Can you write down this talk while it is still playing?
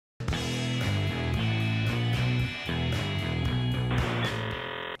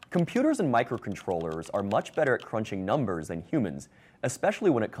Computers and microcontrollers are much better at crunching numbers than humans, especially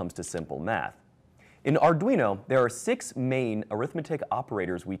when it comes to simple math. In Arduino, there are 6 main arithmetic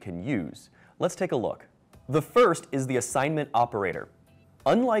operators we can use. Let's take a look. The first is the assignment operator.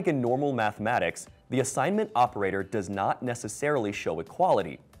 Unlike in normal mathematics, the assignment operator does not necessarily show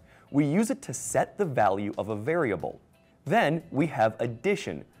equality. We use it to set the value of a variable. Then we have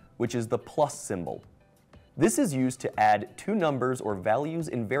addition, which is the plus symbol. This is used to add 2 numbers or values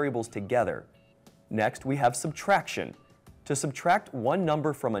in variables together. Next, we have subtraction. To subtract one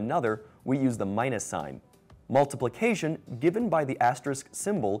number from another, we use the minus sign. Multiplication, given by the asterisk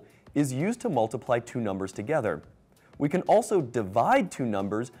symbol, is used to multiply 2 numbers together. We can also divide 2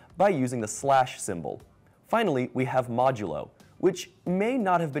 numbers by using the slash symbol. Finally, we have modulo, which may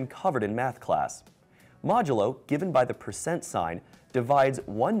not have been covered in math class. Modulo, given by the percent sign, divides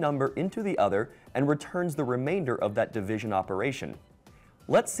one number into the other and returns the remainder of that division operation.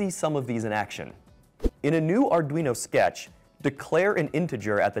 Let's see some of these in action. In a new Arduino sketch, declare an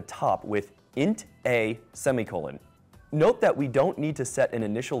integer at the top with int a semicolon. Note that we don't need to set an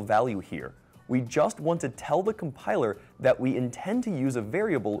initial value here. We just want to tell the compiler that we intend to use a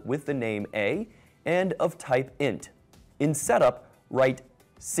variable with the name a and of type int. In setup, write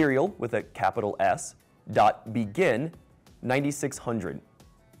serial with a capital S dot begin 9600,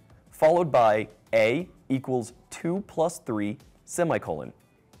 followed by a equals 2 plus 3 semicolon.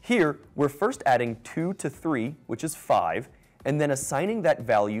 Here, we're first adding 2 to 3, which is 5, and then assigning that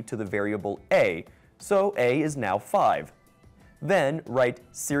value to the variable a, so a is now 5. Then write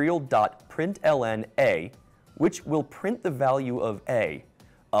serial.println a, which will print the value of a.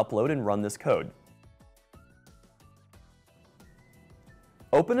 Upload and run this code.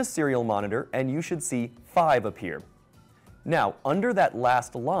 Open a serial monitor and you should see 5 appear. Now, under that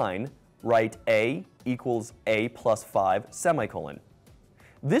last line, write a equals a plus 5 semicolon.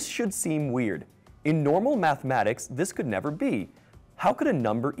 This should seem weird. In normal mathematics, this could never be. How could a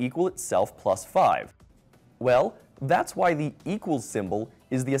number equal itself plus 5? Well, that's why the equals symbol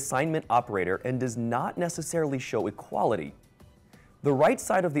is the assignment operator and does not necessarily show equality. The right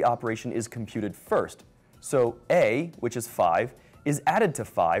side of the operation is computed first, so a, which is 5, is added to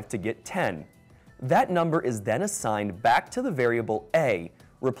 5 to get 10. That number is then assigned back to the variable a,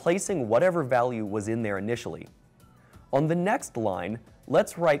 replacing whatever value was in there initially. On the next line,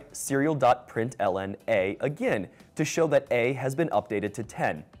 let's write serial.println a again to show that a has been updated to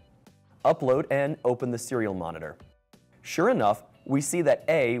 10. Upload and open the serial monitor. Sure enough, we see that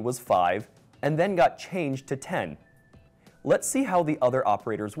a was 5 and then got changed to 10. Let's see how the other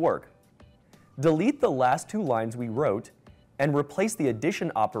operators work. Delete the last 2 lines we wrote and replace the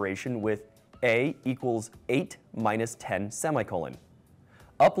addition operation with a equals 8 minus 10 semicolon.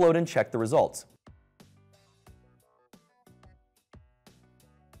 Upload and check the results.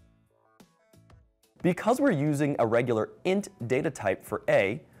 Because we're using a regular int data type for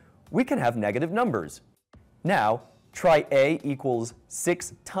a, we can have negative numbers. Now, try a equals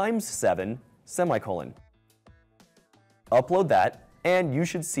 6 times 7 semicolon. Upload that, and you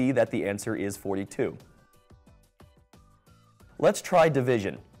should see that the answer is 42. Let's try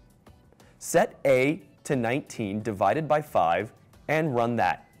division. Set a to 19 divided by 5 and run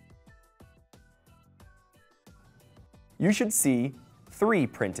that. You should see 3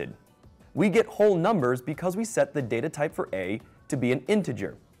 printed. We get whole numbers because we set the data type for a to be an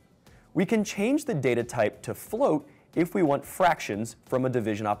integer. We can change the data type to float if we want fractions from a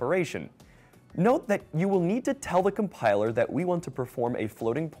division operation. Note that you will need to tell the compiler that we want to perform a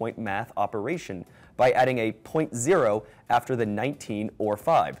floating point math operation by adding a 0.0 after the 19 or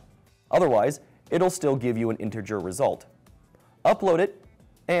 5. Otherwise, it'll still give you an integer result. Upload it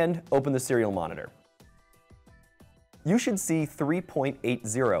and open the serial monitor. You should see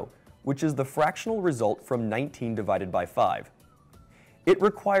 3.80, which is the fractional result from 19 divided by 5. It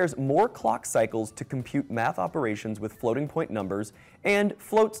requires more clock cycles to compute math operations with floating point numbers, and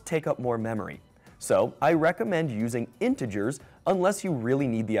floats take up more memory. So I recommend using integers unless you really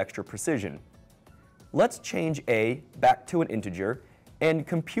need the extra precision. Let's change a back to an integer and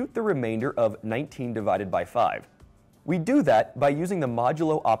compute the remainder of 19 divided by 5. We do that by using the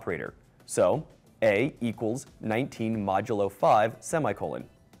modulo operator. So a equals 19 modulo 5 semicolon.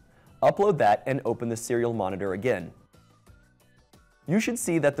 Upload that and open the serial monitor again. You should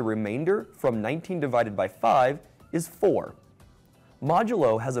see that the remainder from 19 divided by 5 is 4.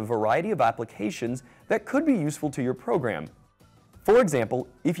 Modulo has a variety of applications that could be useful to your program. For example,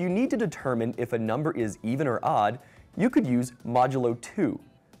 if you need to determine if a number is even or odd, you could use modulo 2.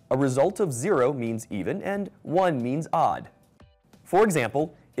 A result of 0 means even and 1 means odd. For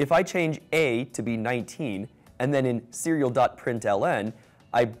example, if I change a to be 19 and then in serial.println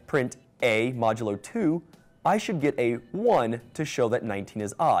I print A modulo 2, I should get a 1 to show that 19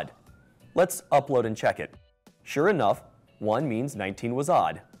 is odd. Let's upload and check it. Sure enough, 1 means 19 was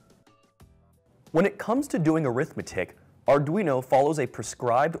odd. When it comes to doing arithmetic, Arduino follows a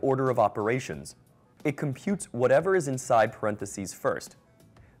prescribed order of operations. It computes whatever is inside parentheses first.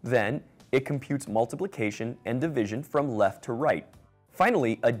 Then, it computes multiplication and division from left to right.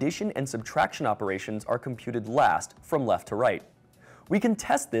 Finally, addition and subtraction operations are computed last from left to right. We can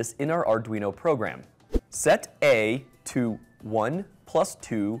test this in our Arduino program. Set A to 1 plus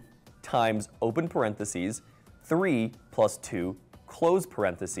 2 times open parentheses 3 plus 2 close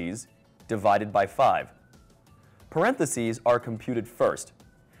parentheses divided by 5. Parentheses are computed first,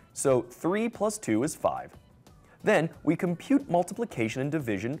 so 3 plus 2 is 5. Then we compute multiplication and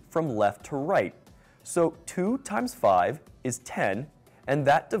division from left to right, so 2 times 5 is 10, and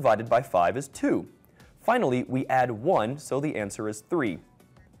that divided by 5 is 2. Finally, we add 1, so the answer is 3.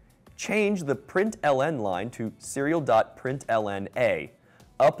 Change the println line to serial.println.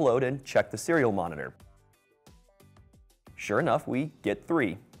 Upload and check the serial monitor. Sure enough, we get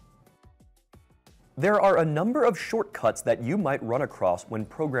 3. There are a number of shortcuts that you might run across when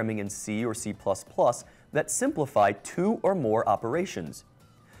programming in C or C++ that simplify 2 or more operations.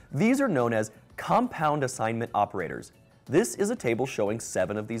 These are known as compound assignment operators. This is a table showing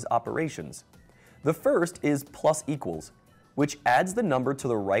 7 of these operations. The first is plus equals, which adds the number to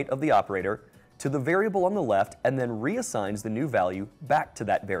the right of the operator to the variable on the left and then reassigns the new value back to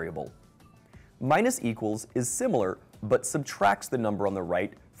that variable. Minus equals is similar, but subtracts the number on the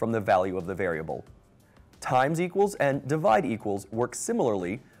right from the value of the variable. Times equals and divide equals work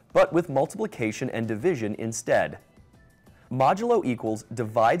similarly, but with multiplication and division instead. Modulo equals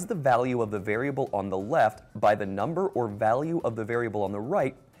divides the value of the variable on the left by the number or value of the variable on the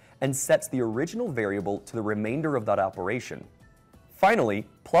right and sets the original variable to the remainder of that operation. Finally,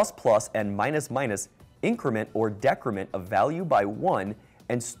 plus plus and minus minus increment or decrement a value by 1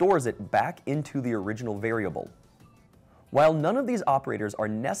 and stores it back into the original variable. While none of these operators are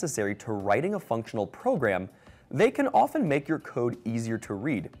necessary to writing a functional program, they can often make your code easier to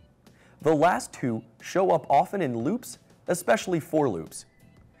read. The last two show up often in loops, especially for loops.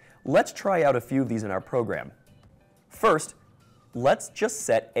 Let's try out a few of these in our program. First, let's just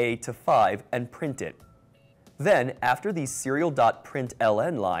set A to 5 and print it. Then, after the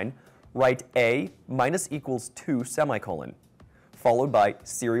serial.println line, write A minus equals 2 semicolon, followed by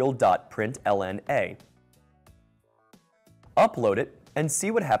serial.println. Upload it and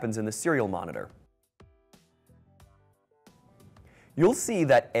see what happens in the serial monitor. You'll see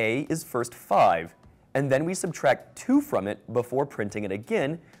that A is first 5, and then we subtract 2 from it before printing it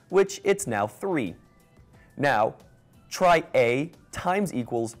again, which it's now 3. Now, try A times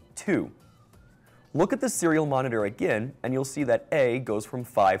equals 2. Look at the serial monitor again, and you'll see that A goes from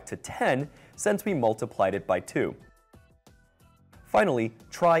 5 to 10 since we multiplied it by 2. Finally,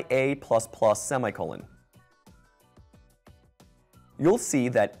 try A plus plus semicolon. You'll see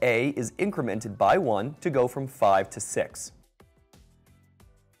that A is incremented by 1 to go from 5 to 6.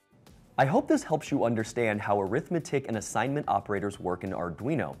 I hope this helps you understand how arithmetic and assignment operators work in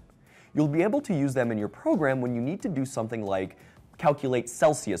Arduino. You'll be able to use them in your program when you need to do something like calculate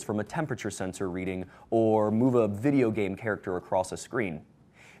Celsius from a temperature sensor reading or move a video game character across a screen.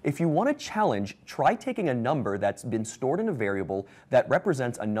 If you want a challenge, try taking a number that's been stored in a variable that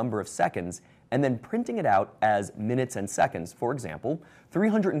represents a number of seconds and then printing it out as minutes and seconds. For example,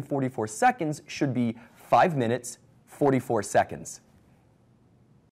 344 seconds should be 5 minutes, 44 seconds.